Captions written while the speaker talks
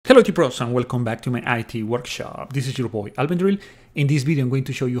Hello T-Pros and welcome back to my IT workshop. This is your boy Alvin. In this video I'm going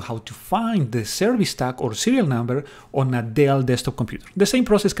to show you how to find the service tag or serial number on a Dell desktop computer. The same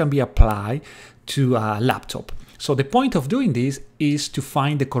process can be applied to a laptop. So the point of doing this is to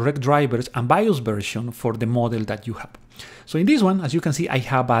find the correct drivers and BIOS version for the model that you have. So in this one, as you can see, I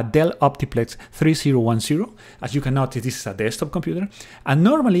have a Dell Optiplex 3010. As you can notice, this is a desktop computer. And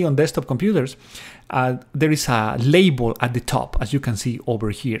normally on desktop computers, there is a label at the top, as you can see over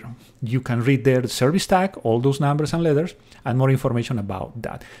here. You can read there the service tag, all those numbers and letters, and more information about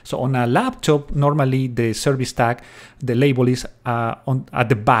that. So on a laptop, normally the service tag, the label is at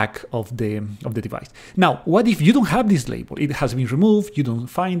the back of the device. Now, what if you don't have this label? It has been removed, you don't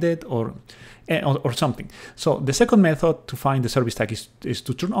find it, or something. So the second method to find the service tag is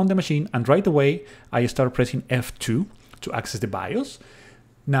to turn on the machine, and right away I start pressing F2 to access the BIOS.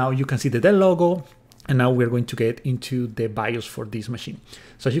 Now you can see the Dell logo, and now we're going to get into the BIOS for this machine.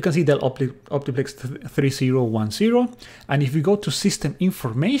 So as you can see, Dell Optiplex 3010, and if we go to System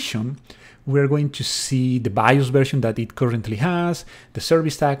Information, we're going to see the BIOS version that it currently has, the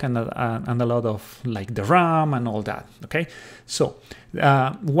service tag, and a lot of like the RAM and all that. Okay, so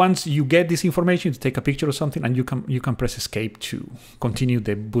once you get this information, you take a picture or something, and you can press Escape to continue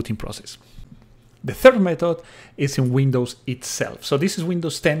the booting process. The third method is in Windows itself. So this is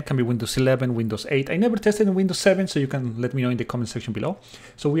Windows 10, can be Windows 11, Windows 8. I never tested in Windows 7, so you can let me know in the comment section below.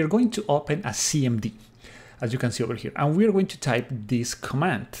 So we are going to open a CMD, as you can see over here, and we are going to type this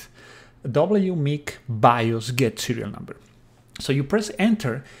command, wmic BIOS get serial number. So you press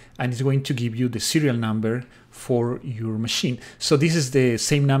enter, and it's going to give you the serial number for your machine. So this is the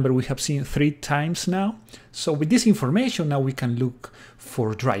same number we have seen 3 times now. So with this information, now we can look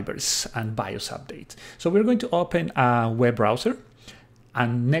for drivers and BIOS updates. So we're going to open a web browser,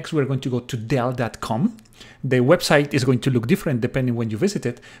 and next we're going to go to dell.com. The website is going to look different depending when you visit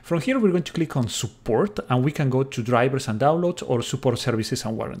it. From here, we're going to click on support, and we can go to drivers and downloads or support services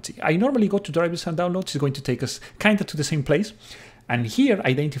and warranty. I normally go to drivers and downloads. It's going to take us kind of to the same place. And here,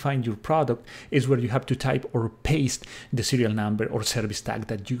 identifying your product is where you have to type or paste the serial number or service tag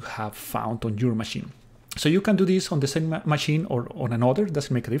that you have found on your machine. So you can do this on the same machine or on another,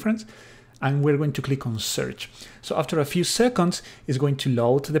 doesn't make a difference. And we're going to click on search. So after a few seconds, it's going to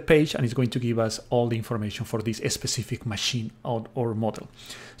load the page, and it's going to give us all the information for this specific machine or model.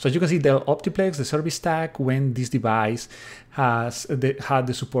 So as you can see, the Optiplex, the service tag, when this device had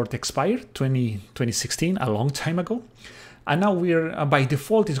the support expired, 2016, a long time ago. And now we're, by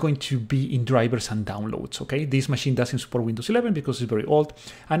default, it's going to be in drivers and downloads, okay? This machine doesn't support Windows 11 because it's very old.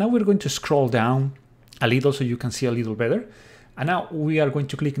 And now we're going to scroll down a little so you can see a little better. And now we are going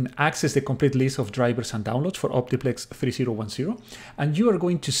to click and access the complete list of drivers and downloads for Optiplex 3010. And you are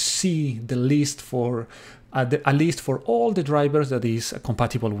going to see the list for a list for all the drivers that is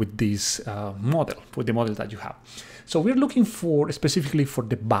compatible with this model, with the model that you have. So we're looking for specifically for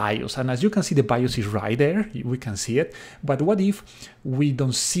the BIOS. And as you can see, the BIOS is right there. We can see it. But what if we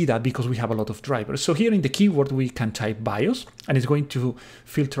don't see that because we have a lot of drivers? So here in the keyword, we can type BIOS, and it's going to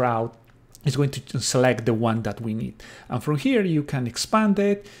filter out. It's going to select the one that we need. And from here, you can expand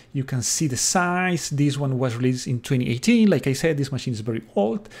it. You can see the size. This one was released in 2018. Like I said, this machine is very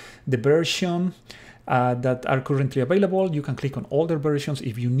old. The version that are currently available, you can click on older versions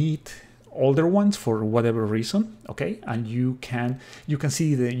if you need older ones for whatever reason, okay? And you can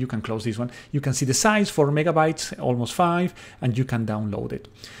see you can close this one. You can see the size, 4 megabytes, almost 5, and you can download it.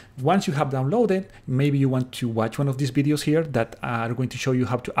 Once you have downloaded, maybe you want to watch one of these videos here that are going to show you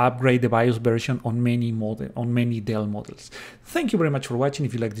how to upgrade the BIOS version on many Dell models. Thank you very much for watching.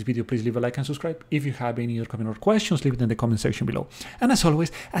 If you like this video, please leave a like and subscribe. If you have any other comment or questions, leave it in the comment section below. And as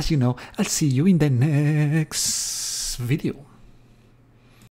always, as you know, I'll see you in the next video.